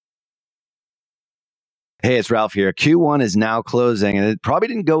Hey, it's Ralph here. Q1 is now closing and it probably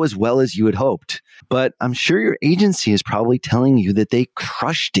didn't go as well as you had hoped, but I'm sure your agency is probably telling you that they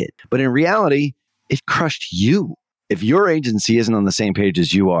crushed it. But in reality, it crushed you. If your agency isn't on the same page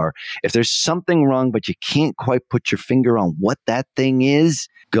as you are, if there's something wrong, but you can't quite put your finger on what that thing is,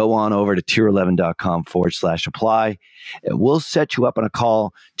 go on over to tier11.com/apply and we'll set you up on a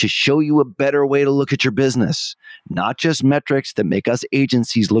call to show you a better way to look at your business. Not just metrics that make us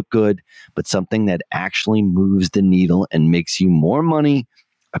agencies look good, but something that actually moves the needle and makes you more money,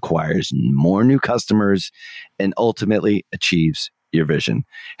 acquires more new customers, and ultimately achieves your vision.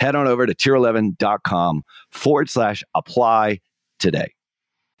 Head on over to tier11.com/apply today.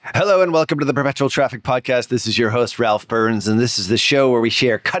 Hello and welcome to the Perpetual Traffic Podcast. This is your host, Ralph Burns, and this is the show where we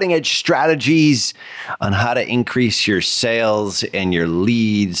share cutting-edge strategies on how to increase your sales and your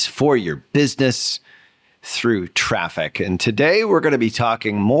leads for your business through traffic. And today we're going to be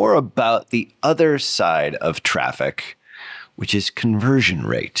talking more about the other side of traffic, which is conversion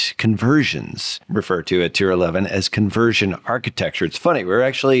rate. Conversions, referred to at Tier 11 as conversion architecture. It's funny, we're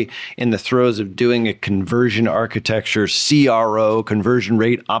actually in the throes of doing a conversion architecture, CRO, conversion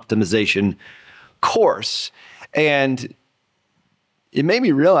rate optimization course. And it made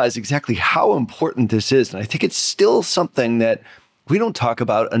me realize exactly how important this is. And I think it's still something that we don't talk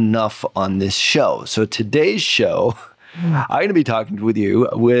about enough on this show. So today's show, I'm going to be talking with you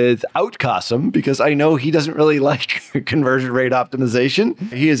without Qasim because I know he doesn't really like conversion rate optimization.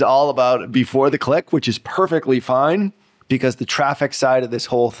 He is all about before the click, which is perfectly fine because the traffic side of this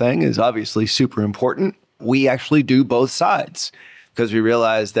whole thing is obviously super important. We actually do both sides because we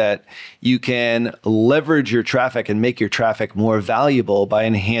realize that you can leverage your traffic and make your traffic more valuable by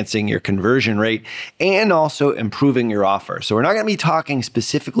enhancing your conversion rate and also improving your offer. So we're not going to be talking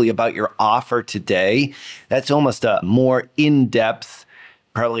specifically about your offer today. That's almost a more in-depth,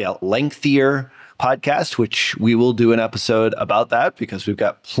 probably a lengthier podcast, which we will do an episode about that because we've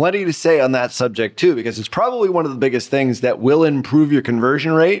got plenty to say on that subject too, because it's probably one of the biggest things that will improve your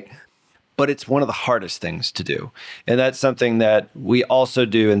conversion rate. But it's one of the hardest things to do. And that's something that we also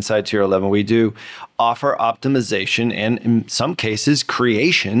do inside Tier 11. We do offer optimization and in some cases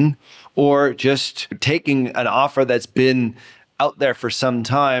creation, or just taking an offer that's been out there for some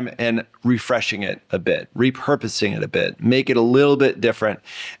time and refreshing it a bit, repurposing it a bit, make it a little bit different.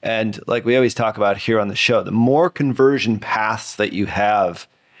 And like we always talk about here on the show, the more conversion paths that you have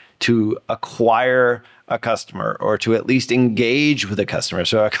to acquire a customer or to at least engage with a customer,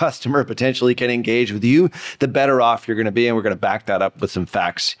 so a customer potentially can engage with you, the better off you're going to be. And we're going to back that up with some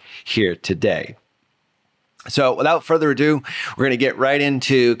facts here today. So without further ado, we're going to get right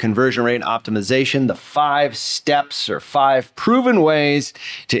into conversion rate optimization, the 5 steps or 5 proven ways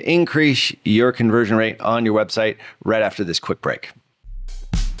to increase your conversion rate on your website right after this quick break.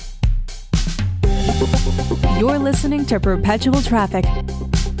 You're listening to Perpetual Traffic.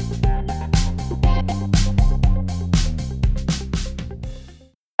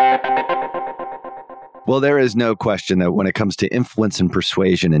 Well, there is no question that when it comes to influence and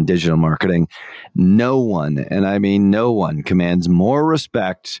persuasion in digital marketing, no one, and I mean no one, commands more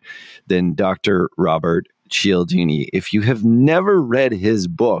respect than Dr. Robert Cialdini. If you have never read his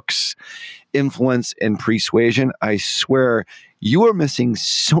books, Influence and Persuasion, I swear you are missing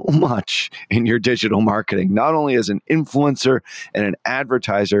so much in your digital marketing, not only as an influencer and an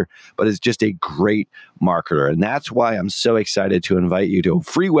advertiser, but as just a great marketer. And that's why I'm so excited to invite you to a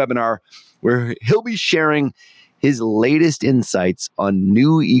free webinar where he'll be sharing his latest insights on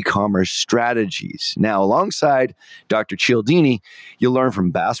new e-commerce strategies. Now, alongside Dr. Cialdini, you'll learn from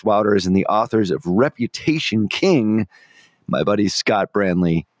Bass Wouters and the authors of Reputation King, my buddies Scott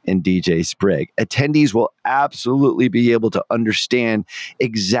Brandley and DJ Sprigg. Attendees will absolutely be able to understand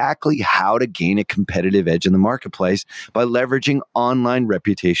exactly how to gain a competitive edge in the marketplace by leveraging online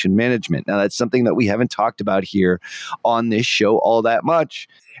reputation management. Now, that's something that we haven't talked about here on this show all that much.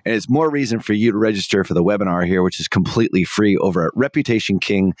 And it's more reason for you to register for the webinar here, which is completely free over at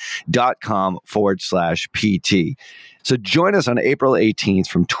reputationking.com/PT. So join us on April 18th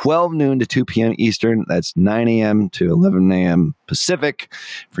from 12 noon to 2 p.m. Eastern. That's 9 a.m. to 11 a.m. Pacific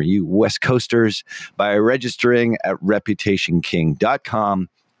for you West Coasters by registering at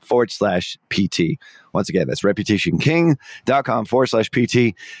reputationking.com/PT. Once again, that's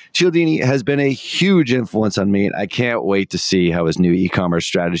reputationking.com/PT. Cialdini has been a huge influence on me, and I can't wait to see how his new e-commerce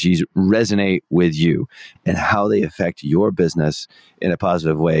strategies resonate with you and how they affect your business in a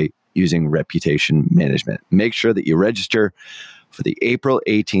positive way using reputation management. Make sure that you register for the April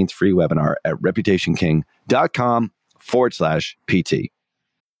 18th free webinar at reputationking.com/PT.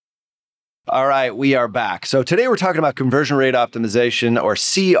 All right, we are back. So today we're talking about conversion rate optimization, or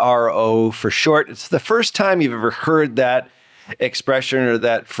CRO for short. It's the first time you've ever heard that expression or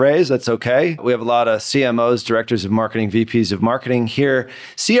that phrase. That's okay. We have a lot of CMOs, directors of marketing, VPs of marketing here.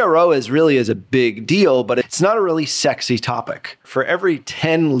 CRO is a big deal, but it's not a really sexy topic. For every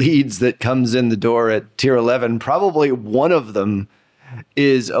 10 leads that comes in the door at tier 11, probably one of them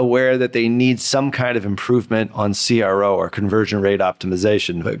is aware that they need some kind of improvement on CRO, or conversion rate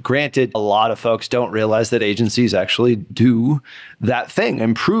optimization. But granted, a lot of folks don't realize that agencies actually do that thing,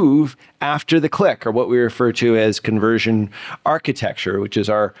 improve after the click, or what we refer to as conversion architecture, which is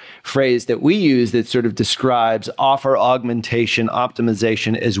our phrase that we use that sort of describes offer augmentation,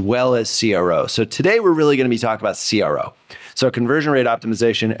 optimization, as well as CRO. So today we're really going to be talking about CRO. So conversion rate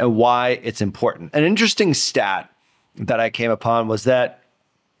optimization and why it's important. An interesting stat that I came upon was that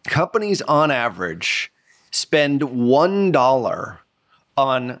companies on average spend $1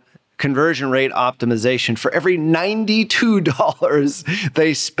 on conversion rate optimization for every $92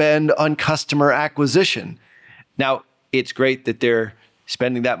 they spend on customer acquisition. Now, it's great that they're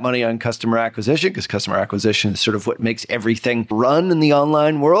spending that money on customer acquisition, because customer acquisition is sort of what makes everything run in the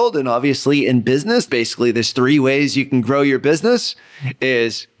online world. And obviously in business, basically there's 3 ways you can grow your business: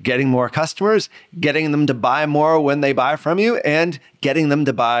 is getting more customers, getting them to buy more when they buy from you, and getting them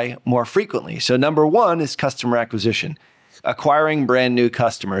to buy more frequently. So number 1 is customer acquisition, acquiring brand new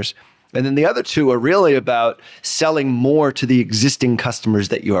customers. And then the other 2 are really about selling more to the existing customers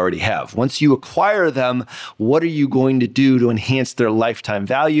that you already have. Once you acquire them, what are you going to do to enhance their lifetime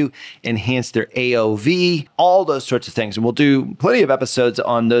value, enhance their AOV, all those sorts of things. And we'll do plenty of episodes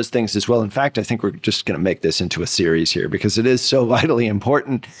on those things as well. In fact, I think we're just going to make this into a series here because it is so vitally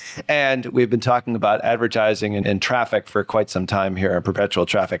important. And we've been talking about advertising and traffic for quite some time here on Perpetual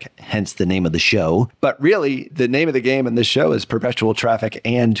Traffic, hence the name of the show. But really, the name of the game in this show is Perpetual Traffic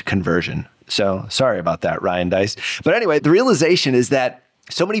and Conversion. So sorry about that, Ryan Deiss. But anyway, the realization is that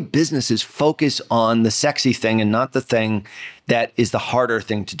so many businesses focus on the sexy thing and not the thing that is the harder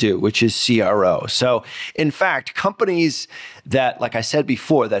thing to do, which is CRO. So in fact, companies that, like I said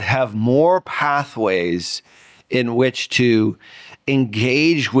before, that have more pathways in which to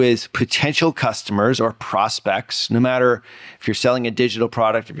engage with potential customers or prospects, no matter if you're selling a digital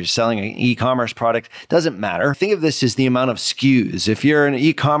product, if you're selling an e-commerce product, doesn't matter. Think of this as the amount of SKUs. If you're an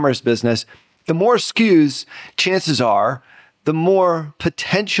e-commerce business, the more SKUs, chances are, the more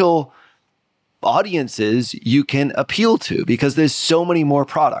potential audiences you can appeal to, because there's so many more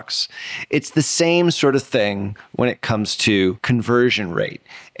products. It's the same sort of thing when it comes to conversion rate.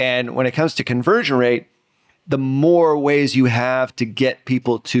 And when it comes to conversion rate, the more ways you have to get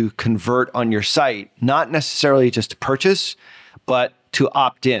people to convert on your site, not necessarily just to purchase, but to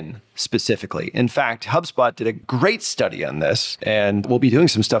opt in specifically. In fact, HubSpot did a great study on this, and we'll be doing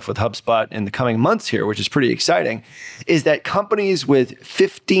some stuff with HubSpot in the coming months here, which is pretty exciting, is that companies with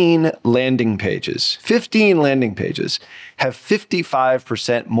 15 landing pages have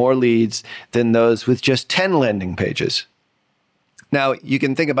 55% more leads than those with just 10 landing pages. Now, you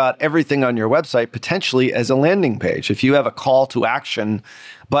can think about everything on your website potentially as a landing page. If you have a call to action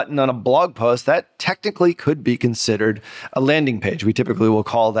button on a blog post, that technically could be considered a landing page. We typically will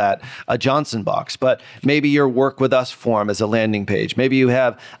call that a Johnson box, but maybe your work with us form is a landing page. Maybe you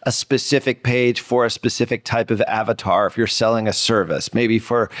have a specific page for a specific type of avatar if you're selling a service, maybe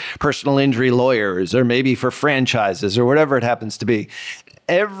for personal injury lawyers, or maybe for franchises, or whatever it happens to be.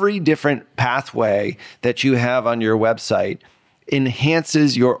 Every different pathway that you have on your website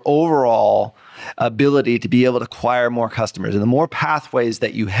enhances your overall ability to be able to acquire more customers. And the more pathways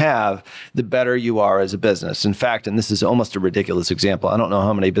that you have, the better you are as a business. In fact, and this is almost a ridiculous example, I don't know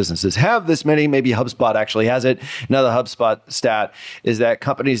how many businesses have this many. Maybe HubSpot actually has it. Another HubSpot stat is that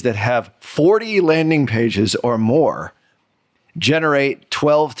companies that have 40 landing pages or more generate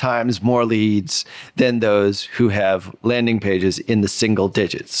 12 times more leads than those who have landing pages in the single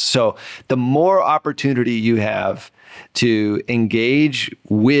digits. So the more opportunity you have to engage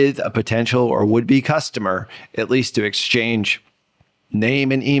with a potential or would-be customer, at least to exchange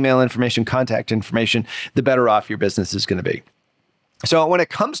name and email information, contact information, the better off your business is going to be. So when it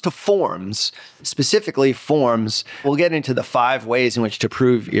comes to forms, specifically forms, we'll get into the 5 ways in which to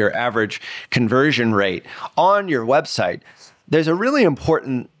prove your average conversion rate on your website. There's a really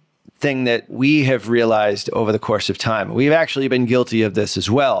important thing that we have realized over the course of time. We've actually been guilty of this as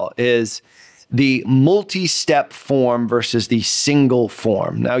well, is the multi-step form versus the single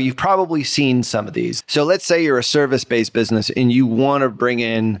form. Now, you've probably seen some of these. So let's say you're a service-based business and you want to bring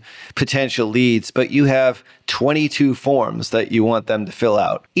in potential leads, but you have 22 forms that you want them to fill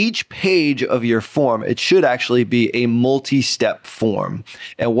out. Each page of your form, it should actually be a multi-step form.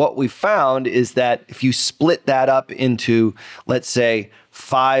 And what we found is that if you split that up into, let's say,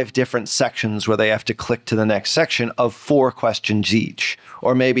 5 different sections where they have to click to the next section of 4 questions each,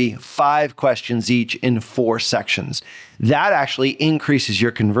 or maybe 5 questions each in 4 sections. That actually increases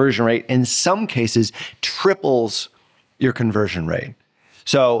your conversion rate, in some cases triples your conversion rate.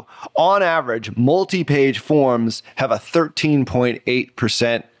 So on average, multi-page forms have a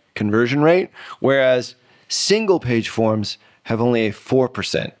 13.8% conversion rate, whereas single-page forms have only a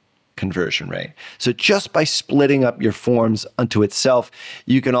 4% conversion rate. So just by splitting up your forms unto itself,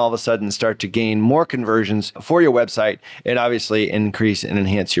 you can all of a sudden start to gain more conversions for your website and obviously increase and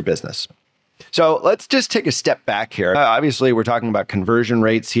enhance your business. So let's just take a step back here. Obviously, we're talking about conversion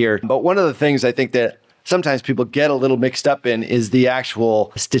rates here, but one of the things I think that sometimes people get a little mixed up in is the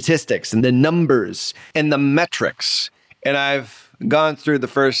actual statistics and the numbers and the metrics. And I've gone through the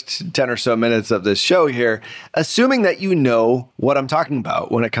first 10 or so minutes of this show here, assuming that you know what I'm talking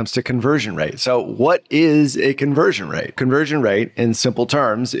about when it comes to conversion rate. So what is a conversion rate? Conversion rate in simple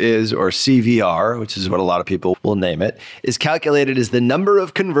terms is, or CVR, which is what a lot of people will name it, is calculated as the number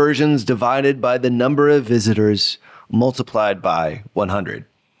of conversions divided by the number of visitors multiplied by 100.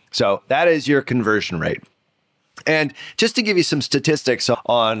 So that is your conversion rate. And just to give you some statistics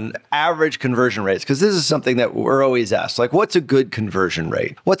on average conversion rates, because this is something that we're always asked, like what's a good conversion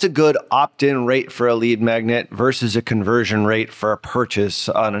rate? What's a good opt-in rate for a lead magnet versus a conversion rate for a purchase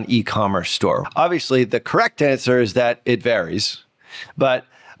on an e-commerce store? Obviously, the correct answer is that it varies, but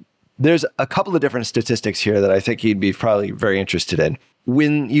there's a couple of different statistics here that I think you'd be probably very interested in.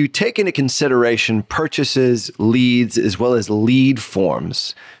 When you take into consideration purchases, leads, as well as lead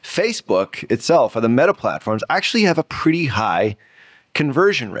forms, Facebook itself, or the Meta platforms, actually have a pretty high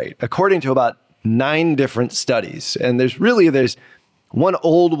conversion rate, according to about 9 different studies. And there's one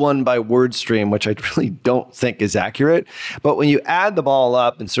old one by WordStream, which I really don't think is accurate. But when you add them all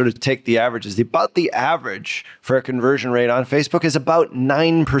up and sort of take the averages, about the average for a conversion rate on Facebook is about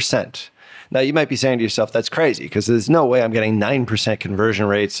 9%. Now, you might be saying to yourself, that's crazy because there's no way I'm getting 9% conversion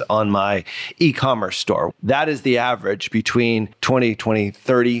rates on my e-commerce store. That is the average between 20,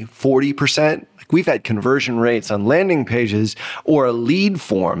 30, 40%. We've had conversion rates on landing pages or lead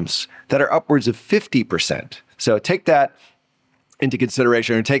forms that are upwards of 50%. So take that into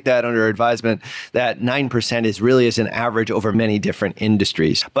consideration or take that under advisement that 9% is an average over many different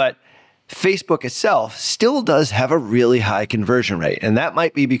industries. But Facebook itself still does have a really high conversion rate. And that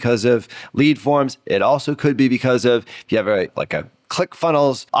might be because of lead forms. It also could be because of if you have a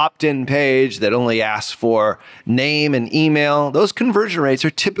ClickFunnels opt-in page that only asks for name and email, those conversion rates are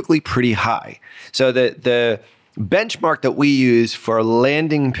typically pretty high. So the benchmark that we use for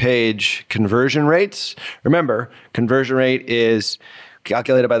landing page conversion rates, remember, conversion rate is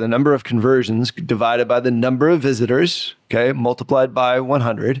calculated by the number of conversions divided by the number of visitors, okay, multiplied by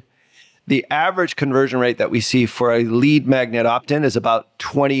 100. The average conversion rate that we see for a lead magnet opt-in is about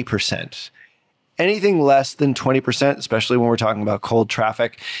 20%. Anything less than 20%, especially when we're talking about cold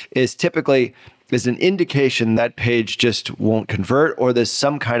traffic, is typically an indication that page just won't convert, or there's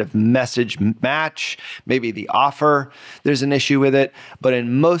some kind of message match, maybe the offer, there's an issue with it. But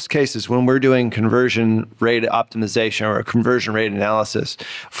in most cases, when we're doing conversion rate optimization or conversion rate analysis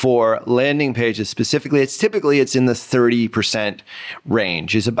for landing pages specifically, it's in the 30%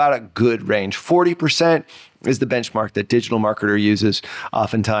 range, is about a good range. 40% is the benchmark that digital marketer uses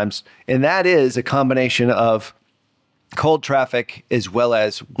oftentimes. And that is a combination of cold traffic as well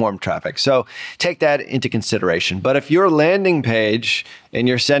as warm traffic. So take that into consideration. But if your landing page and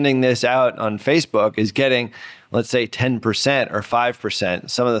you're sending this out on Facebook is getting, let's say 10% or 5%,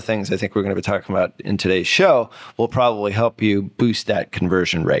 some of the things I think we're going to be talking about in today's show will probably help you boost that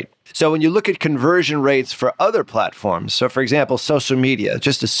conversion rate. So when you look at conversion rates for other platforms, so for example, social media,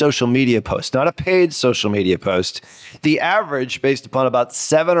 just a social media post, not a paid social media post, the average based upon about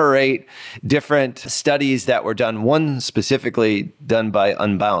 7 or 8 different studies that were done, one specifically done by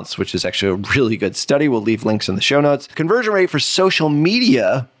Unbounce, which is actually a really good study. We'll leave links in the show notes. Conversion rate for social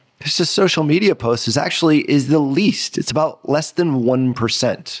media, just a social media post is the least. It's about less than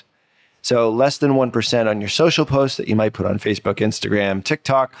 1%. So less than 1% on your social posts that you might put on Facebook, Instagram,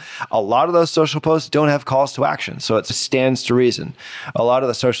 TikTok. A lot of those social posts don't have calls to action. So it stands to reason. A lot of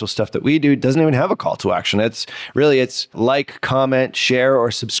the social stuff that we do doesn't even have a call to action. It's like, comment, share, or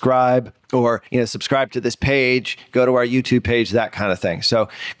subscribe, or subscribe to this page, go to our YouTube page, that kind of thing. So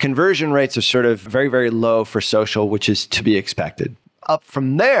conversion rates are sort of very, very low for social, which is to be expected. Up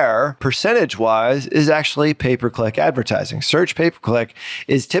from there, percentage-wise, is actually pay-per-click advertising. Search pay-per-click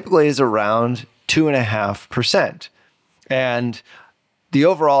is typically around 2.5%. And the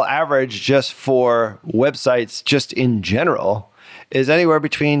overall average just for websites, just in general, is anywhere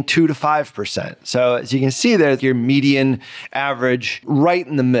between 2 to 5%. So as you can see there, your median average right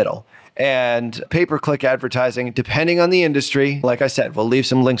in the middle. And pay-per-click advertising, depending on the industry, like I said, we'll leave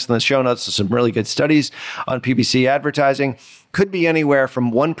some links in the show notes to some really good studies on PPC advertising, could be anywhere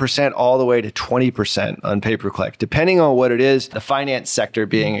from 1% all the way to 20% on pay-per-click, depending on what it is, the finance sector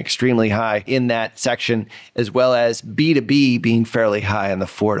being extremely high in that section, as well as B2B being fairly high in the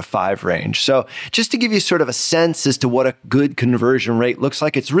 4 to 5 range. So just to give you sort of a sense as to what a good conversion rate looks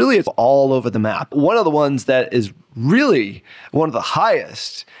like, it's all over the map. One of the ones that is really one of the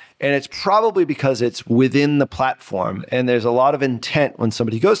highest, and it's probably because it's within the platform and there's a lot of intent when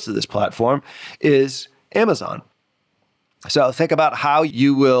somebody goes to this platform, is Amazon. So think about how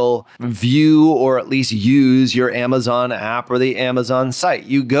you will view or at least use your Amazon app or the Amazon site.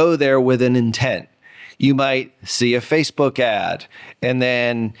 You go there with an intent. You might see a Facebook ad and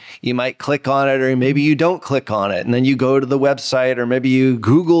then you might click on it, or maybe you don't click on it. And then you go to the website, or maybe you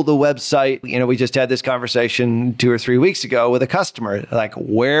Google the website. We just had this conversation 2 or 3 weeks ago with a customer, like,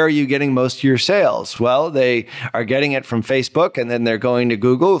 where are you getting most of your sales? Well, they are getting it from Facebook, and then they're going to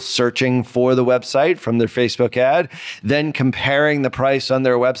Google, searching for the website from their Facebook ad, then comparing the price on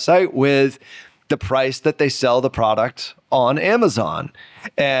their website with the price that they sell the product on Amazon.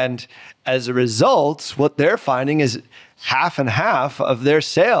 And as a result, what they're finding is half and half of their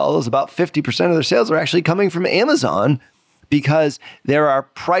sales, about 50% of their sales, are actually coming from Amazon, because there are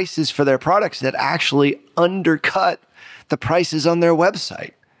prices for their products that actually undercut the prices on their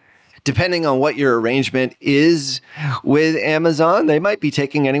website. Depending on what your arrangement is with Amazon, they might be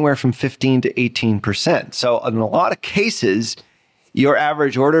taking anywhere from 15 to 18%. So in a lot of cases, your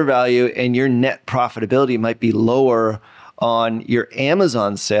average order value and your net profitability might be lower on your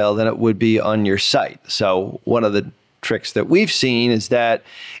Amazon sale than it would be on your site. So one of the tricks that we've seen is that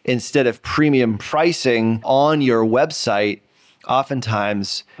instead of premium pricing on your website,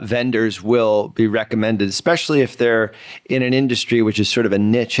 oftentimes vendors will be recommended, especially if they're in an industry which is sort of a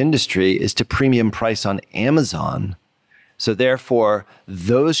niche industry, is to premium price on Amazon. So therefore,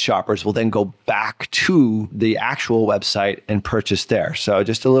 those shoppers will then go back to the actual website and purchase there. So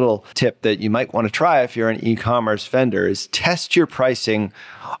just a little tip that you might want to try if you're an e-commerce vendor is test your pricing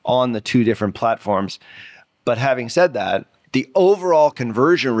on the 2 different platforms. But having said that, the overall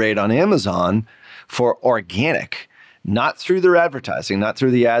conversion rate on Amazon for organic, not through their advertising, not through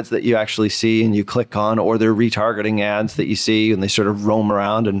the ads that you actually see and you click on, or their retargeting ads that you see and they sort of roam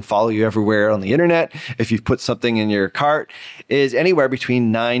around and follow you everywhere on the internet if you've put something in your cart, is anywhere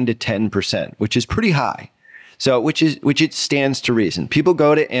between 9 to 10%, which is pretty high. So which it stands to reason. People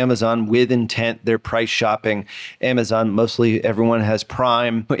go to Amazon with intent. They're price shopping. Amazon, mostly everyone has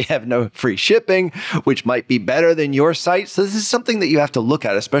Prime. We have no free shipping, which might be better than your site. So this is something that you have to look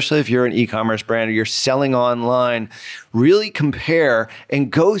at, especially if you're an e-commerce brand or you're selling online. Really compare and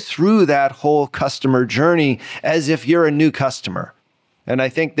go through that whole customer journey as if you're a new customer. And I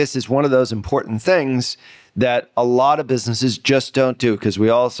think this is one of those important things that a lot of businesses just don't do, because we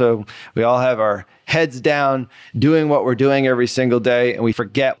all have our heads down doing what we're doing every single day, and we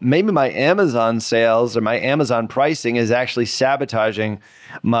forget maybe my Amazon sales or my Amazon pricing is actually sabotaging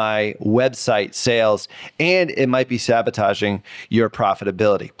my website sales, and it might be sabotaging your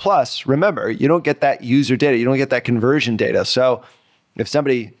profitability. Plus, remember, you don't get that user data, you don't get that conversion data. So if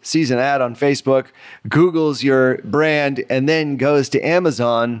somebody sees an ad on Facebook, Googles your brand, and then goes to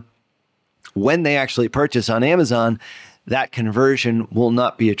Amazon, when they actually purchase on Amazon, that conversion will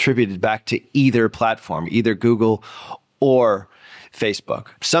not be attributed back to either platform, either Google or Facebook.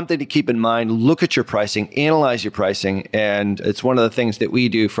 Something to keep in mind, look at your pricing, analyze your pricing. And it's one of the things that we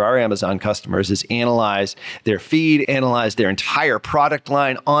do for our Amazon customers is analyze their feed, analyze their entire product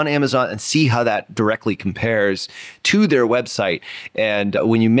line on Amazon, and see how that directly compares to their website. And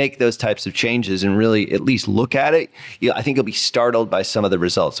when you make those types of changes and really at least look at it, I think you'll be startled by some of the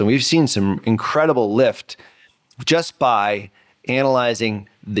results. And we've seen some incredible lift just by analyzing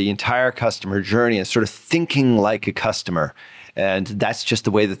the entire customer journey and sort of thinking like a customer. And that's just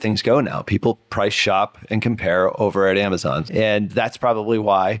the way that things go now. People price shop and compare over at Amazon. And that's probably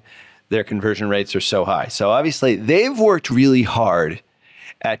why their conversion rates are so high. So obviously, they've worked really hard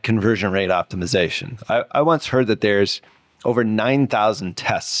at conversion rate optimization. I once heard that there's over 9,000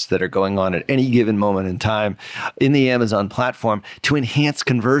 tests that are going on at any given moment in time in the Amazon platform to enhance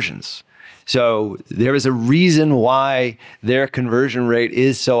conversions. So there is a reason why their conversion rate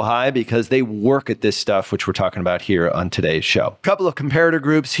is so high, because they work at this stuff, which we're talking about here on today's show. A couple of comparator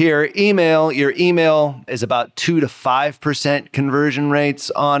groups here. Email. Your email is about 2 to 5% conversion rates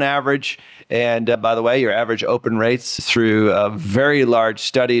on average. And by the way, your average open rates through a very large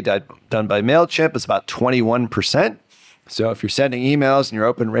study done by MailChimp is about 21%. So if you're sending emails and your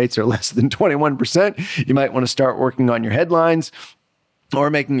open rates are less than 21%, you might want to start working on your headlines or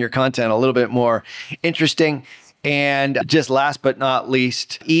making your content a little bit more interesting. And just last but not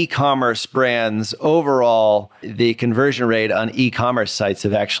least, e-commerce brands. Overall, the conversion rate on e-commerce sites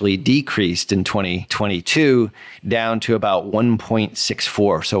have actually decreased in 2022 down to about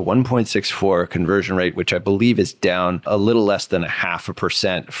 1.64. So 1.64 conversion rate, which I believe is down a little less than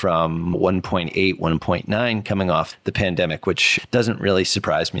 0.5% from 1.8, 1.9 coming off the pandemic, which doesn't really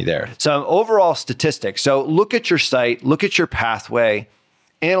surprise me there. So overall statistics. So look at your site, look at your pathway,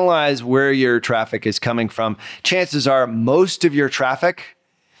 analyze where your traffic is coming from. Chances are most of your traffic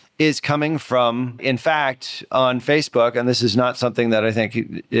is coming from, in fact, on Facebook, and this is not something that I think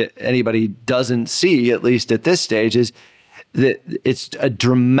anybody doesn't see, at least at this stage, is that it's a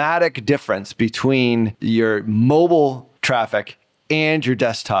dramatic difference between your mobile traffic and your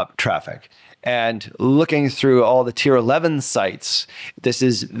desktop traffic. And looking through all the tier 11 sites, this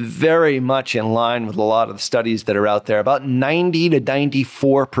is very much in line with a lot of the studies that are out there. About 90 to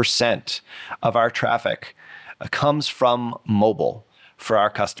 94% of our traffic comes from mobile for our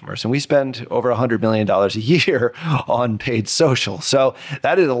customers. And we spend over $100 million a year on paid social. So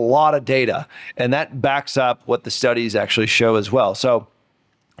that is a lot of data. And that backs up what the studies actually show as well. So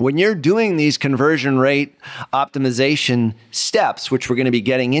when you're doing these conversion rate optimization steps, which we're going to be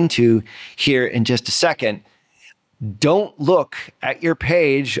getting into here in just a second, don't look at your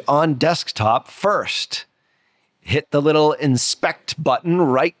page on desktop first. Hit the little inspect button,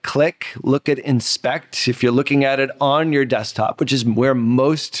 right click, look at inspect. If you're looking at it on your desktop, which is where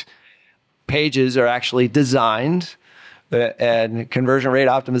most pages are actually designed, and conversion rate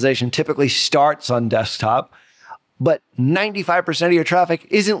optimization typically starts on desktop. But 95% of your traffic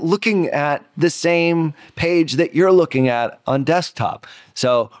isn't looking at the same page that you're looking at on desktop.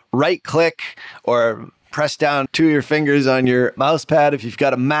 So right click or press down 2 of your fingers on your mouse pad if you've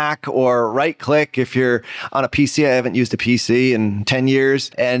got a Mac, or right click if you're on a PC. I haven't used a PC in 10 years.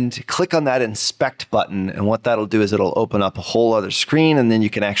 And click on that inspect button. And what that'll do is it'll open up a whole other screen, and then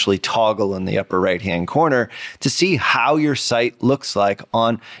you can actually toggle in the upper right-hand corner to see how your site looks like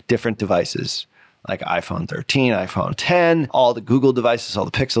on different devices, like iPhone 13, iPhone 10, all the Google devices, all the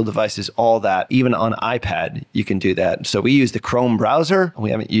Pixel devices, all that. Even on iPad, you can do that. So we use the Chrome browser.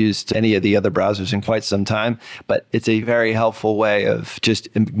 We haven't used any of the other browsers in quite some time, but it's a very helpful way of just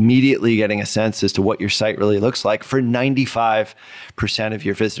immediately getting a sense as to what your site really looks like for 95% of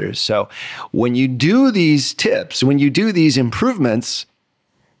your visitors. So when you do these tips, when you do these improvements,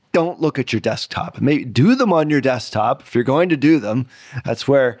 don't look at your desktop. Maybe do them on your desktop if you're going to do them. That's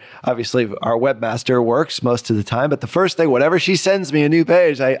where obviously our webmaster works most of the time. But the first thing, whenever she sends me a new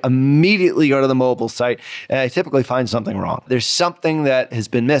page, I immediately go to the mobile site, and I typically find something wrong. There's something that has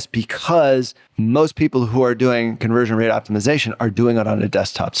been missed, because most people who are doing conversion rate optimization are doing it on a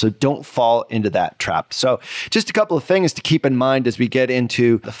desktop. So don't fall into that trap. So just a couple of things to keep in mind as we get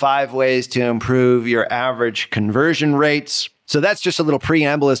into the 5 ways to improve your average conversion rates. So that's just a little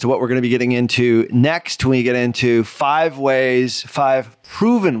preamble as to what we're going to be getting into next when we get into 5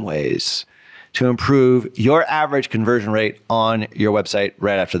 proven ways to improve your average conversion rate on your website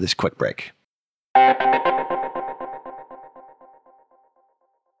right after this quick break.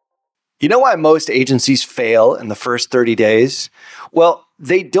 You know why most agencies fail in the first 30 days? Well,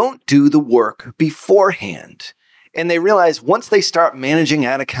 they don't do the work beforehand. And they realize once they start managing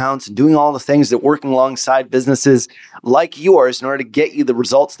ad accounts and doing all the things that working alongside businesses like yours in order to get you the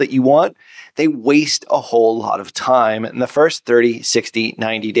results that you want, they waste a whole lot of time in the first 30, 60,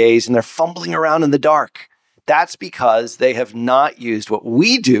 90 days, and they're fumbling around in the dark. That's because they have not used what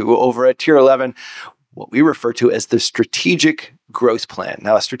we do over at Tier 11, what we refer to as the strategic growth plan.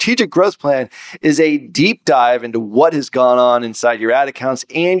 Now, a strategic growth plan is a deep dive into what has gone on inside your ad accounts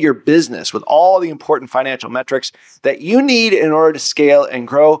and your business with all the important financial metrics that you need in order to scale and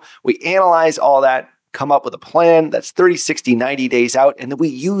grow. We analyze all that, come up with a plan that's 30, 60, 90 days out, and then we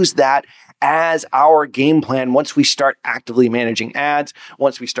use that as our game plan once we start actively managing ads,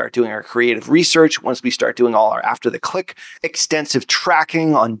 once we start doing our creative research, once we start doing all our after the click extensive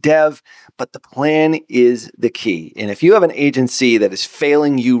tracking on dev. But the plan is the key. And if you have an agency that is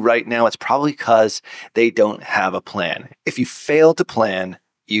failing you right now, it's probably because they don't have a plan. If you fail to plan,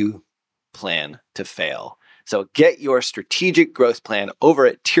 you plan to fail. So get your strategic growth plan over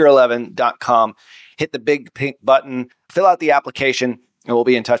at tier11.com. Hit the big pink button, fill out the application, and we'll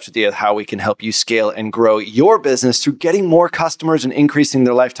be in touch with you how we can help you scale and grow your business through getting more customers and increasing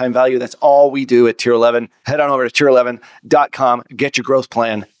their lifetime value. That's all we do at Tier 11. Head on over to tier11.com. Get your growth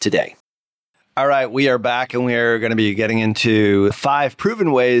plan today. All right, we are back and we are going to be getting into 5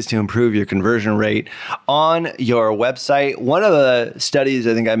 proven ways to improve your conversion rate on your website. One of the studies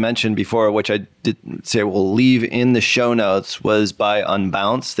I think I mentioned before, which I did say we'll leave in the show notes, was by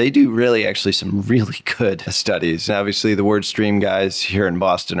Unbounce. They do really actually some really good studies. And obviously, the WordStream guys here in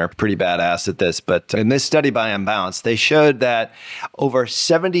Boston are pretty badass at this. But in this study by Unbounce, they showed that over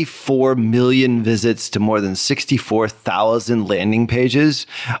 74 million visits to more than 64,000 landing pages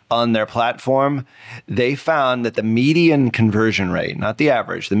on their platform. They found that the median conversion rate, not the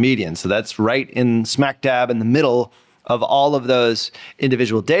average, the median, so that's right in smack dab in the middle of all of those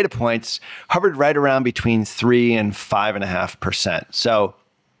individual data points, hovered right around between 3 and 5.5%. So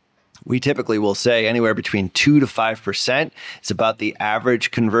we typically will say anywhere between 2 to 5% is about the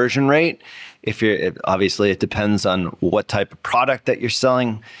average conversion rate. Obviously, it depends on what type of product that you're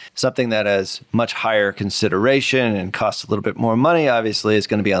selling. Something that has much higher consideration and costs a little bit more money, obviously, is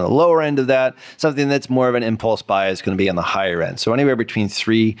going to be on the lower end of that. Something that's more of an impulse buy is going to be on the higher end. So anywhere between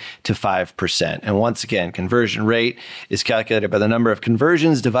 3 to 5%. And once again, conversion rate is calculated by the number of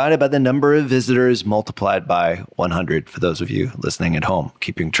conversions divided by the number of visitors multiplied by 100 for those of you listening at home,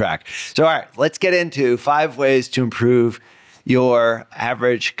 keeping track. So all right, let's get into 5 ways to improve your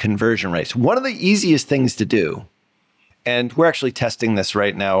average conversion rates. One of the easiest things to do, and we're actually testing this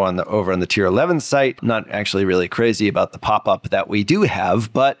right now over on the Tier 11 site. I'm not actually really crazy about the pop-up that we do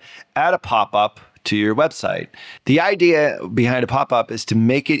have, but add a pop-up to your website. The idea behind a pop-up is to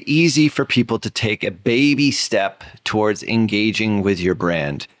make it easy for people to take a baby step towards engaging with your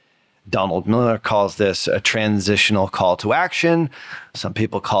brand. Donald Miller calls this a transitional call to action. Some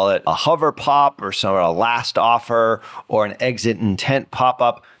people call it a hover pop or a last offer or an exit intent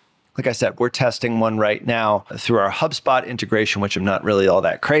pop-up. Like I said, we're testing one right now through our HubSpot integration, which I'm not really all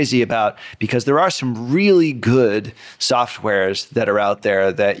that crazy about because there are some really good softwares that are out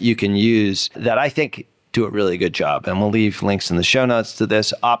there that you can use that I think do a really good job. And we'll leave links in the show notes to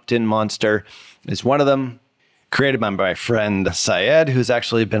this. Opt-in Monster is one of them. Created by my friend Syed, who's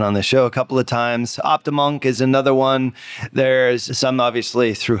actually been on the show a couple of times. Optimonk is another one. There's some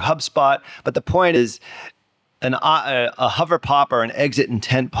obviously through HubSpot, but the point is a hover pop or an exit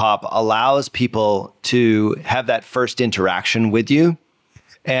intent pop allows people to have that first interaction with you.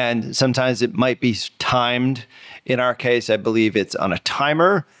 And sometimes it might be timed. In our case, I believe it's on a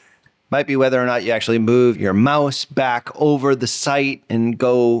timer. Might be whether or not you actually move your mouse back over the site and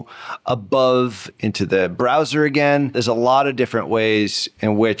go above into the browser again. There's a lot of different ways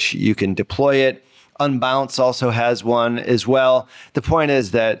in which you can deploy it. Unbounce also has one as well. The point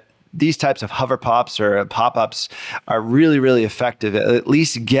is that these types of hover pops or pop-ups are really, really effective at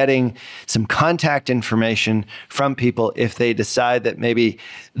least getting some contact information from people if they decide that maybe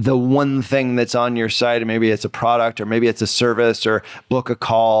the one thing that's on your site, or maybe it's a product or maybe it's a service or book a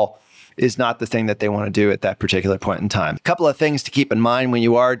call, is not the thing that they want to do at that particular point in time. A couple of things to keep in mind when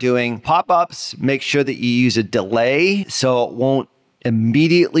you are doing pop-ups. Make sure that you use a delay so it won't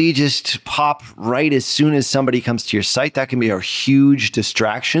immediately just pop right as soon as somebody comes to your site. That can be a huge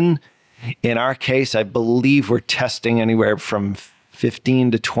distraction. In our case, I believe we're testing anywhere from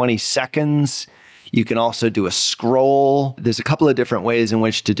 15 to 20 seconds. You can also do a scroll. There's a couple of different ways in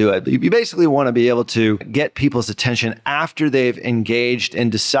which to do it. You basically want to be able to get people's attention after they've engaged and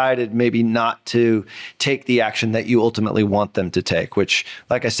decided maybe not to take the action that you ultimately want them to take, which,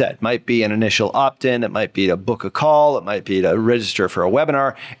 like I said, might be an initial opt-in. It might be to book a call. It might be to register for a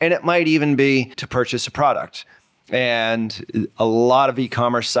webinar. And it might even be to purchase a product. And a lot of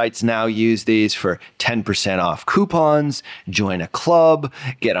e-commerce sites now use these for 10% off coupons, join a club,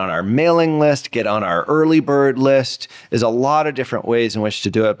 get on our mailing list, get on our early bird list. There's a lot of different ways in which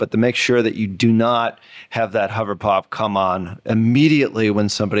to do it, but to make sure that you do not have that hover pop come on immediately when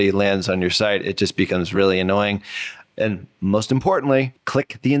somebody lands on your site, it just becomes really annoying. And most importantly,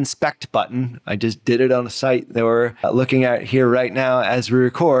 click the inspect button. I just did it on a site that we're looking at here right now as we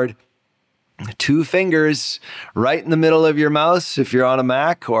record. 2 fingers right in the middle of your mouse if you're on a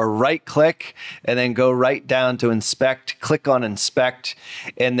Mac, or right click and then go right down to inspect, click on inspect.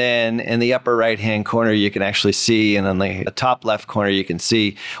 And then in the upper right hand corner, you can actually see, and on the top left corner, you can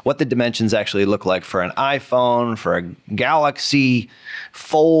see what the dimensions actually look like for an iPhone, for a Galaxy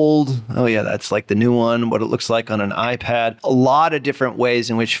Fold. Oh yeah, that's like the new one, what it looks like on an iPad. A lot of different ways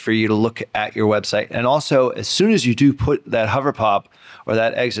in which for you to look at your website. And also, as soon as you do put that hover pop or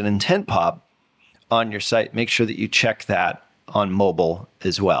that exit intent pop on your site, make sure that you check that on mobile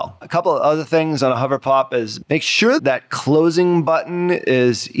as well. A couple of other things on a hover pop is make sure that closing button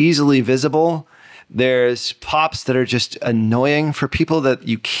is easily visible. There's pops that are just annoying for people that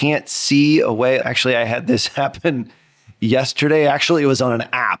you can't see away. Actually, I had this happen yesterday. Actually, it was on an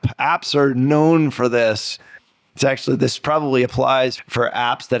app. Apps are known for this. This probably applies for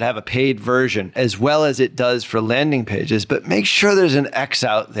apps that have a paid version as well as it does for landing pages, but make sure there's an X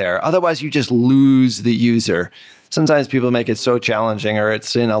out there. Otherwise, you just lose the user. Sometimes people make it so challenging, or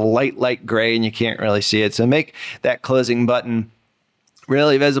it's in a light gray and you can't really see it. So make that closing button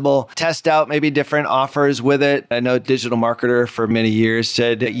really visible. Test out maybe different offers with it. I know Digital Marketer for many years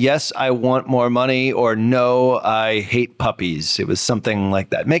said, yes, I want more money, or no, I hate puppies. It was something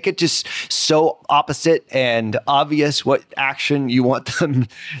like that. Make it just so opposite and obvious what action you want them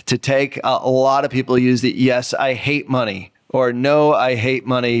to take. A lot of people use the yes, I hate money, or no, I hate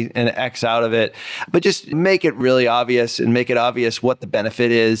money, and X out of it. But just make it really obvious and make it obvious what the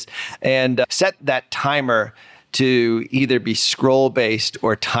benefit is, and set that timer to either be scroll-based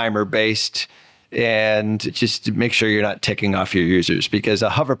or timer-based, and just make sure you're not ticking off your users, because a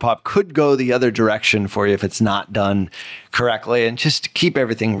hover pop could go the other direction for you if it's not done correctly. And just keep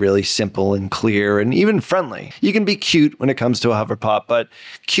everything really simple and clear and even friendly. You can be cute when it comes to a hover pop, but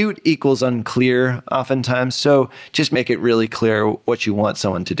cute equals unclear oftentimes. So just make it really clear what you want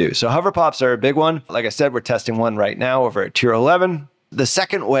someone to do. So hover pops are a big one. Like I said, we're testing one right now over at Tier 11. The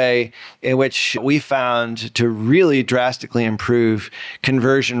second way in which we found to really drastically improve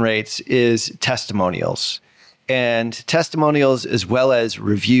conversion rates is testimonials. And testimonials, as well as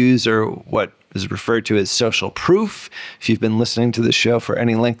reviews, or what is referred to as social proof. If you've been listening to the show for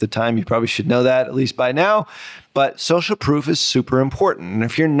any length of time, you probably should know that at least by now. But social proof is super important. And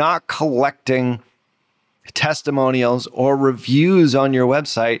if you're not collecting testimonials or reviews on your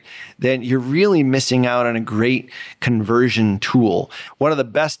website, then you're really missing out on a great conversion tool. One of the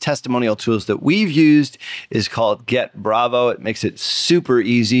best testimonial tools that we've used is called Get Bravo. It makes it super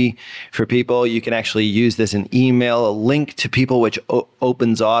easy for people. You can actually use this in email, a link to people, which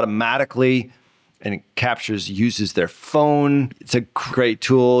opens automatically and it uses their phone. It's a great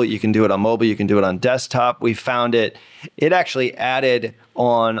tool. You can do it on mobile. You can do it on desktop. We found it actually added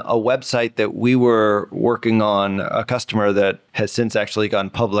on a website that we were working on, a customer that has since actually gone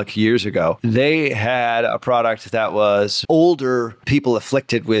public years ago. They had a product that was older people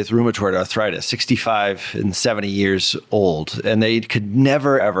afflicted with rheumatoid arthritis, 65 and 70 years old, and they could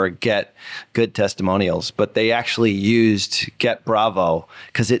never, ever get good testimonials, but they actually used Get Bravo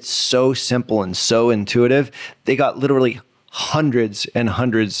because it's so simple and so intuitive. They got literally hundreds and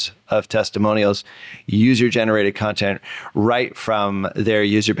hundreds of testimonials, user-generated content right from their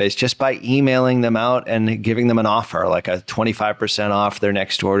user base, just by emailing them out and giving them an offer, like a 25% off their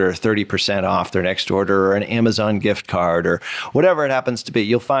next order, 30% off their next order, or an Amazon gift card, or whatever it happens to be.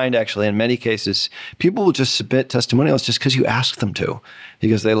 You'll find actually in many cases, people will just submit testimonials just because you ask them to,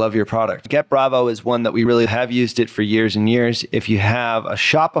 because they love your product. Get Bravo is one that we really have used it for years and years. If you have a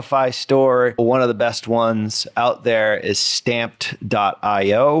Shopify store, one of the best ones out there is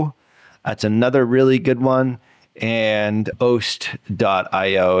Stamped.io. That's another really good one. And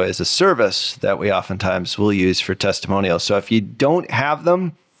Oast.io is a service that we oftentimes will use for testimonials. So if you don't have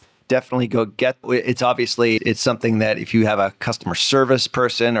them, definitely go get it. It's something that if you have a customer service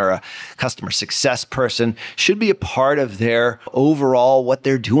person or a customer success person, should be a part of their overall what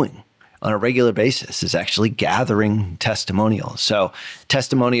they're doing on a regular basis, is actually gathering testimonials. So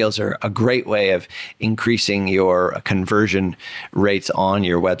testimonials are a great way of increasing your conversion rates on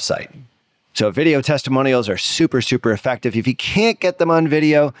your website. So video testimonials are super, super effective. If you can't get them on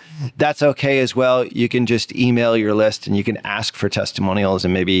video, that's okay as well. You can just email your list and you can ask for testimonials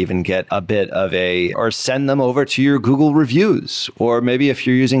and maybe even get a bit of or send them over to your Google reviews. Or maybe if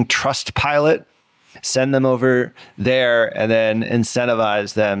you're using Trustpilot, send them over there and then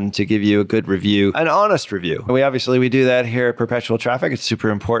incentivize them to give you a good review, an honest review. We do that here at Perpetual Traffic. It's super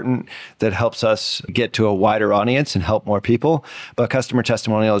important. That helps us get to a wider audience and help more people. But customer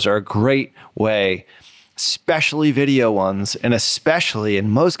testimonials are a great way especially video ones, and especially in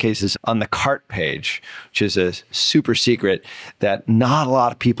most cases on the cart page, which is a super secret that not a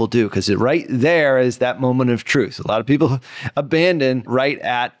lot of people do, because right there is that moment of truth. A lot of people abandon right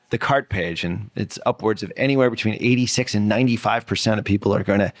at the cart page, and it's upwards of anywhere between 86 and 95% of people are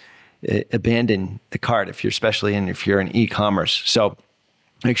going to abandon the cart if you're in e-commerce. So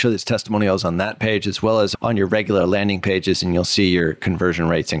make sure there's testimonials on that page as well as on your regular landing pages, and you'll see your conversion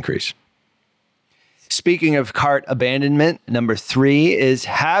rates increase. Speaking of cart abandonment, number 3 is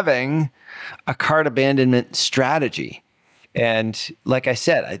having a cart abandonment strategy. And like I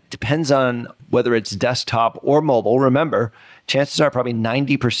said, it depends on whether it's desktop or mobile. Remember, chances are probably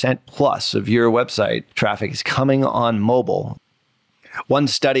 90% plus of your website traffic is coming on mobile. One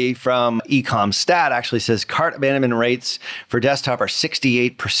study from EcomStat actually says cart abandonment rates for desktop are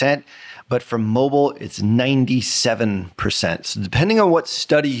 68%, but for mobile, it's 97%. So depending on what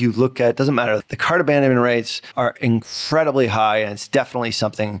study you look at, it doesn't matter. The cart abandonment rates are incredibly high, and it's definitely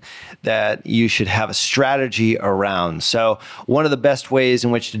something that you should have a strategy around. So one of the best ways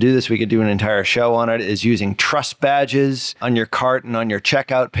in which to do this, we could do an entire show on it, is using trust badges on your cart and on your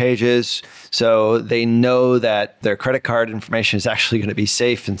checkout pages, so they know that their credit card information is actually going to be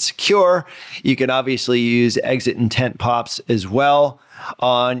safe and secure. You can obviously use exit intent pops as well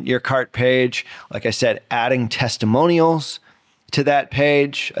on your cart page. Like I said, adding testimonials to that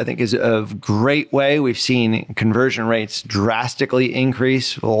page, I think, is a great way. We've seen conversion rates drastically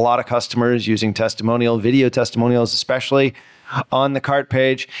increase with a lot of customers using video testimonials, especially on the cart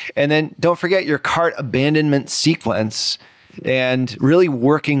page. And then don't forget your cart abandonment sequence, and really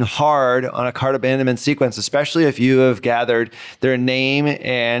working hard on a cart abandonment sequence, especially if you have gathered their name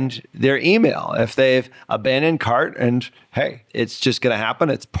and their email. If they've abandoned cart, and hey, it's just going to happen.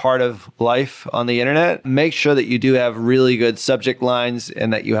 It's part of life on the internet. Make sure that you do have really good subject lines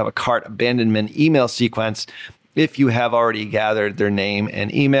and that you have a cart abandonment email sequence if you have already gathered their name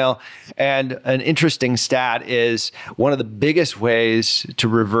and email. And an interesting stat is one of the biggest ways to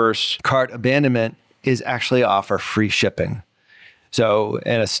reverse cart abandonment is actually offer free shipping. So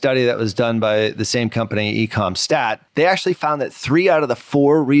in a study that was done by the same company, EcomStat, they actually found that 3 out of the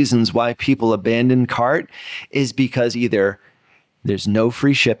 4 reasons why people abandon cart is because either there's no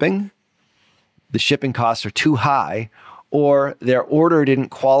free shipping, the shipping costs are too high, or their order didn't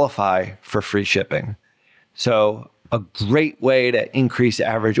qualify for free shipping. So a great way to increase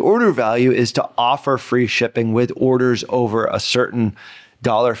average order value is to offer free shipping with orders over a certain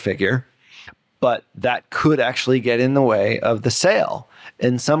dollar figure. But that could actually get in the way of the sale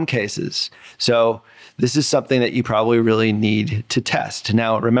in some cases. So this is something that you probably really need to test.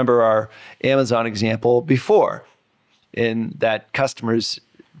 Now, remember our Amazon example before. In that customer's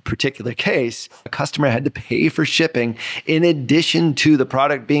particular case, a customer had to pay for shipping in addition to the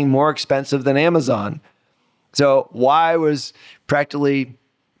product being more expensive than Amazon. So why was practically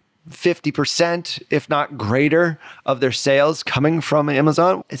 50%, if not greater, of their sales coming from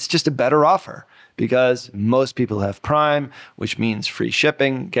Amazon? It's just a better offer because most people have Prime, which means free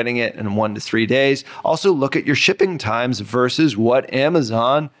shipping, getting it in 1 to 3 days. Also, look at your shipping times versus what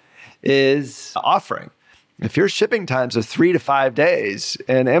Amazon is offering. If your shipping times are 3 to 5 days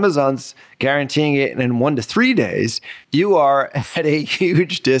and Amazon's guaranteeing it in 1 to 3 days, you are at a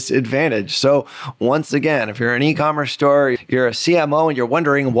huge disadvantage. So once again, if you're an e-commerce store, you're a CMO and you're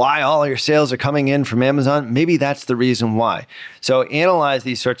wondering why all your sales are coming in from Amazon, maybe that's the reason why. So analyze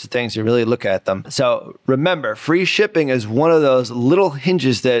these sorts of things and really look at them. So remember, free shipping is one of those little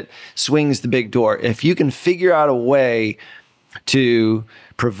hinges that swings the big door. If you can figure out a way to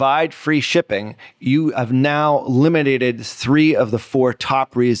provide free shipping, you have now eliminated 3 of the 4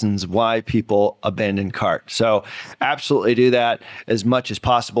 top reasons why people abandon cart. So absolutely do that as much as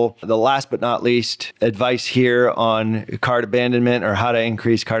possible. The last but not least advice here on cart abandonment, or how to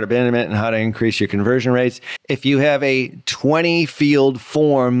increase cart abandonment and how to increase your conversion rates. If you have a 20 field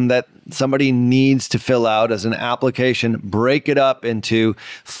form that somebody needs to fill out as an application, break it up into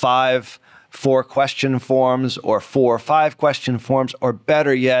 4-question forms or 4 or 5-question forms, or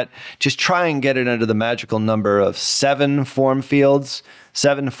better yet, just try and get it under the magical number of 7 form fields.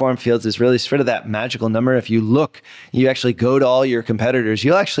 7 form fields is really sort of that magical number. If you actually go to all your competitors,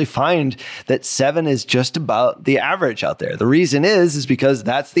 you'll actually find that 7 is just about the average out there. The reason is because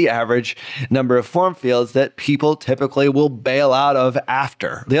that's the average number of form fields that people typically will bail out of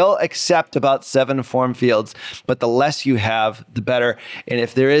after. They'll accept about 7 form fields, but the less you have, the better. And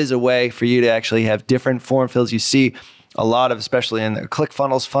if there is a way for you to actually have different form fields, you see a lot of, especially in the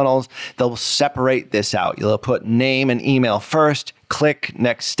ClickFunnels funnels, they'll separate this out. You'll put name and email first, click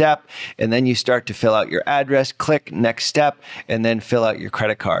next step, and then you start to fill out your address, click next step, and then fill out your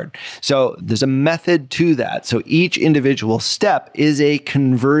credit card. So there's a method to that. So each individual step is a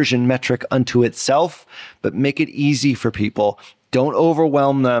conversion metric unto itself, but make it easy for people. Don't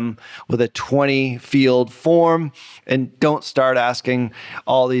overwhelm them with a 20 field form, and don't start asking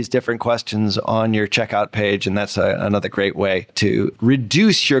all these different questions on your checkout page. And that's another great way to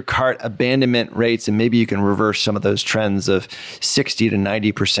reduce your cart abandonment rates. And maybe you can reverse some of those trends of 60 to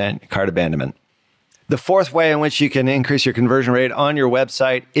 90% cart abandonment. The fourth way in which you can increase your conversion rate on your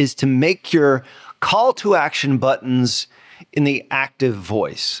website is to make your call to action buttons in the active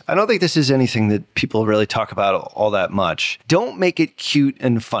voice. I don't think this is anything that people really talk about all that much. Don't make it cute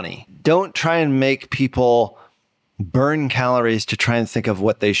and funny. Don't try and make people burn calories to try and think of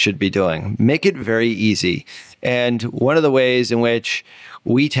what they should be doing. Make it very easy. And one of the ways in which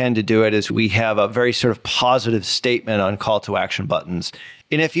we tend to do it is we have a very sort of positive statement on call to action buttons.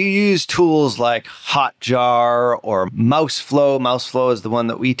 And if you use tools like Hotjar or Mouseflow is the one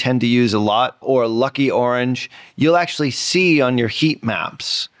that we tend to use a lot, or Lucky Orange, you'll actually see on your heat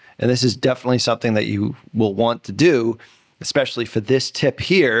maps, and this is definitely something that you will want to do, especially for this tip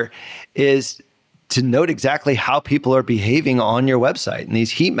here, is to note exactly how people are behaving on your website. And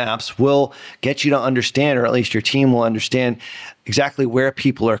these heat maps will get you to understand, or at least your team will understand, exactly where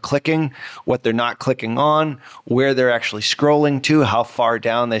people are clicking, what they're not clicking on, where they're actually scrolling to, how far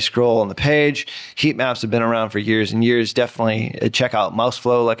down they scroll on the page. Heat maps have been around for years and years. Definitely check out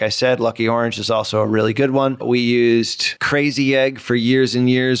Mouseflow. Like I said, Lucky Orange is also a really good one. We used Crazy Egg for years and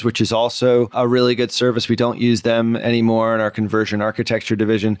years, which is also a really good service. We don't use them anymore in our conversion architecture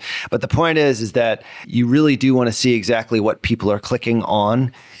division. But the point is that you really do want to see exactly what people are clicking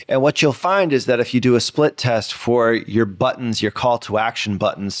on. And what you'll find is that if you do a split test for your buttons, your call to action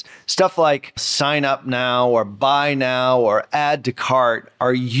buttons, stuff like sign up now or buy now or add to cart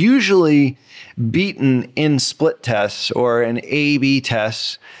are usually beaten in split tests or an A/B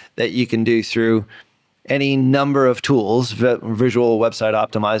tests that you can do through any number of tools. Visual Website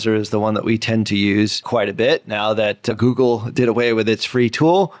Optimizer is the one that we tend to use quite a bit now that Google did away with its free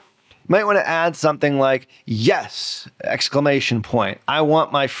tool. You might want to add something like, yes, exclamation point. I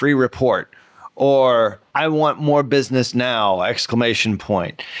want my free report. Or I want more business now, exclamation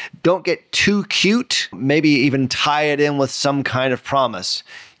point. Don't get too cute. Maybe even tie it in with some kind of promise.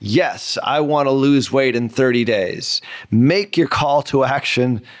 Yes, I want to lose weight in 30 days. Make your call to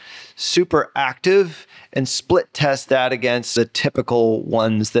action super active and split test that against the typical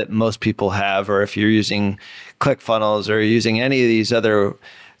ones that most people have. Or if you're using ClickFunnels or using any of these other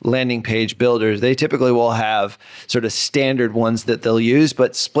landing page builders, they typically will have sort of standard ones that they'll use,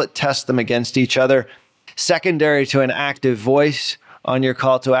 but split test them against each other. Secondary to an active voice on your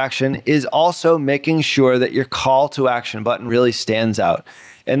call to action is also making sure that your call to action button really stands out.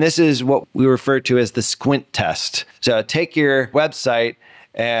 And this is what we refer to as the squint test. So take your website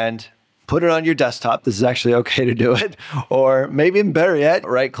and put it on your desktop. This is actually okay to do it. Or maybe better yet,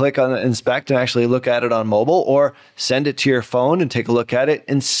 right click on inspect and actually look at it on mobile, or send it to your phone and take a look at it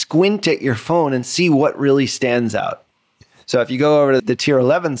and squint at your phone and see what really stands out. So if you go over to the Tier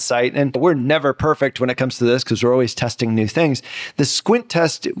 11 site, and we're never perfect when it comes to this because we're always testing new things, the squint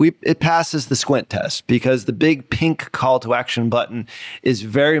test, it passes the squint test because the big pink call to action button is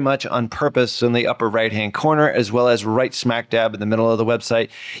very much on purpose in the upper right-hand corner, as well as right smack dab in the middle of the website.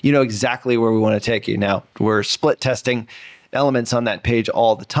 You know exactly where we want to take you. Now, we're split testing elements on that page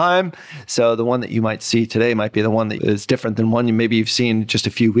all the time. So the one that you might see today might be the one that is different than one you've seen just a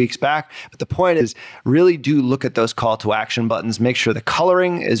few weeks back. But the point is, really do look at those call to action buttons. Make sure the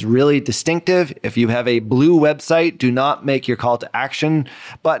coloring is really distinctive. If you have a blue website, do not make your call to action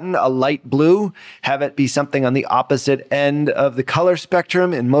button a light blue. Have it be something on the opposite end of the color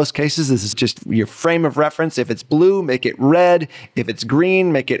spectrum. In most cases, this is just your frame of reference. If it's blue, make it red. If it's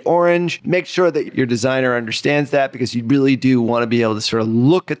green, make it orange. Make sure that your designer understands that, because you really do want to be able to sort of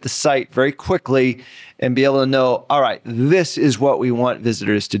look at the site very quickly and be able to know, all right, this is what we want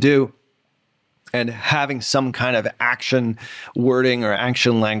visitors to do. And having some kind of action wording or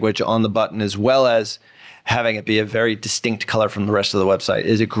action language on the button, as well as having it be a very distinct color from the rest of the website,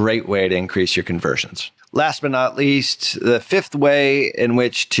 is a great way to increase your conversions. Last but not least, the fifth way in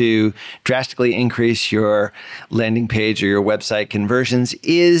which to drastically increase your landing page or your website conversions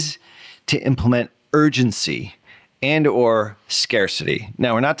is to implement urgency and or scarcity.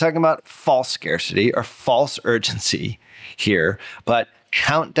 Now, we're not talking about false scarcity or false urgency here, but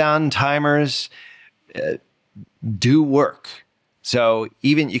countdown timers do work. So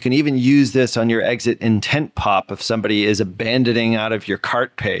you can even use this on your exit intent pop. If somebody is abandoning out of your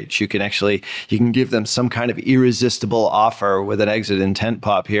cart page, you can give them some kind of irresistible offer with an exit intent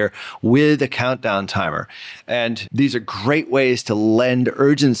pop here with a countdown timer. And these are great ways to lend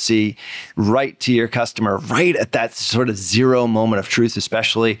urgency right to your customer, right at that sort of zero moment of truth,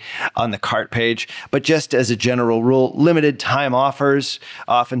 especially on the cart page. But just as a general rule, limited time offers,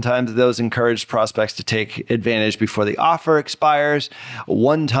 oftentimes those encourage prospects to take advantage before the offer expires.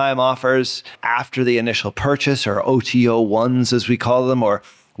 One-time offers after the initial purchase, or OTO ones as we call them, or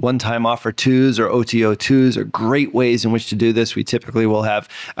one-time offer twos or OTO twos are great ways in which to do this. We typically will have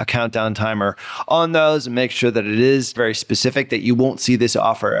a countdown timer on those and make sure that it is very specific, that you won't see this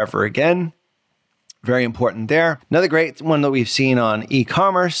offer ever again. Very important there. Another great one that we've seen on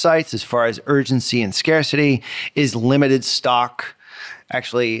e-commerce sites as far as urgency and scarcity is limited stock.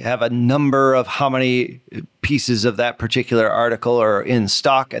 Actually have a number of how many pieces of that particular article are in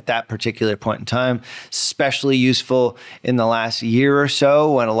stock at that particular point in time. Especially useful in the last year or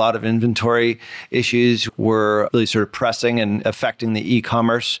so when a lot of inventory issues were really sort of pressing and affecting the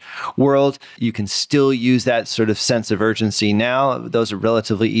e-commerce world. You can still use that sort of sense of urgency now. Those are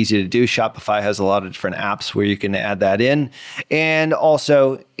relatively easy to do. Shopify has a lot of different apps where you can add that in, and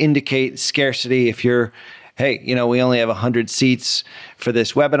also indicate scarcity if you're, hey, we only have 100 seats for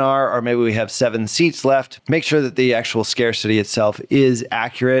this webinar, or maybe we have 7 seats left. Make sure that the actual scarcity itself is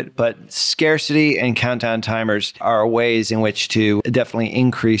accurate, but scarcity and countdown timers are ways in which to definitely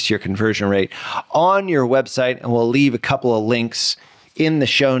increase your conversion rate on your website. And we'll leave a couple of links in the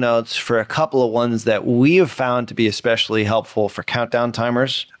show notes for a couple of ones that we have found to be especially helpful for countdown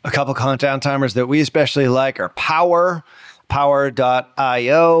timers. A couple countdown timers that we especially like are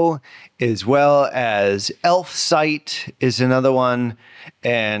Power.io, as well as Elfsight is another one,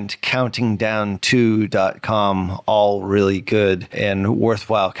 and countingdown2.com, all really good and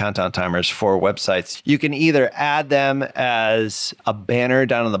worthwhile countdown timers for websites. You can either add them as a banner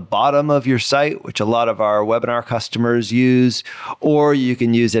down on the bottom of your site, which a lot of our webinar customers use, or you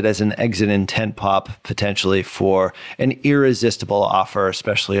can use it as an exit intent pop, potentially for an irresistible offer,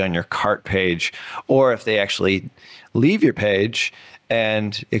 especially on your cart page, or if they actually leave your page,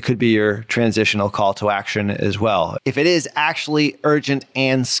 and it could be your transitional call to action as well. If it is actually urgent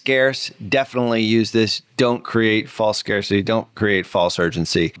and scarce, definitely use this. Don't create false scarcity. Don't create false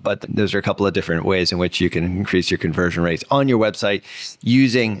urgency. But those are a couple of different ways in which you can increase your conversion rates on your website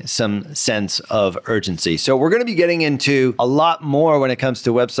using some sense of urgency. So we're going to be getting into a lot more when it comes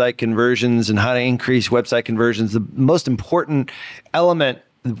to website conversions and how to increase website conversions. The most important element,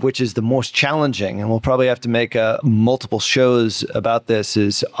 which is the most challenging, and we'll probably have to make multiple shows about this,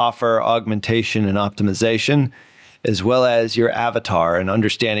 is offer augmentation and optimization, as well as your avatar and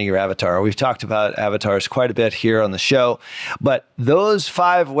understanding your avatar. We've talked about avatars quite a bit here on the show, but those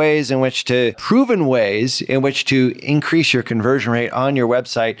 5 proven ways in which to increase your conversion rate on your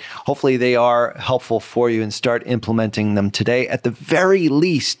website, hopefully they are helpful for you, and start implementing them today. At the very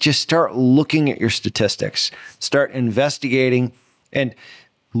least, just start looking at your statistics, start investigating, and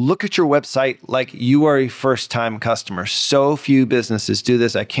look at your website like you are a first-time customer. So few businesses do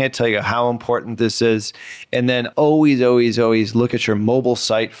this. I can't tell you how important this is. And then always, always, always look at your mobile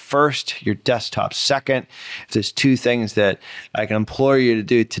site first, your desktop second. If there's 2 things that I can implore you to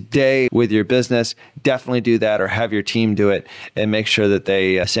do today with your business, definitely do that, or have your team do it, and make sure that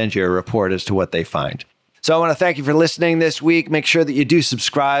they send you a report as to what they find. So I want to thank you for listening this week. Make sure that you do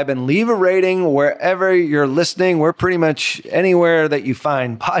subscribe and leave a rating wherever you're listening. We're pretty much anywhere that you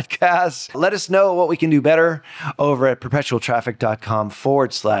find podcasts. Let us know what we can do better over at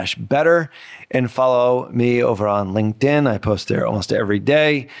perpetualtraffic.com/better, and follow me over on LinkedIn. I post there almost every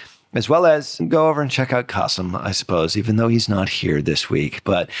day. As well as go over and check out Qasim, I suppose, even though he's not here this week.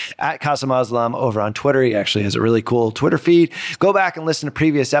 But at Qasim Aslam over on Twitter, he actually has a really cool Twitter feed. Go back and listen to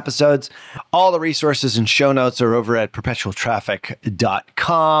previous episodes. All the resources and show notes are over at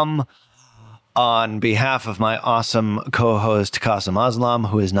perpetualtraffic.com. On behalf of my awesome co-host, Qasim Aslam,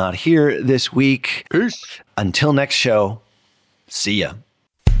 who is not here this week, peace. Until next show, see ya.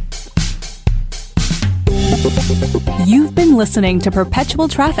 You've been listening to Perpetual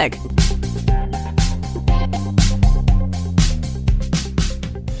Traffic,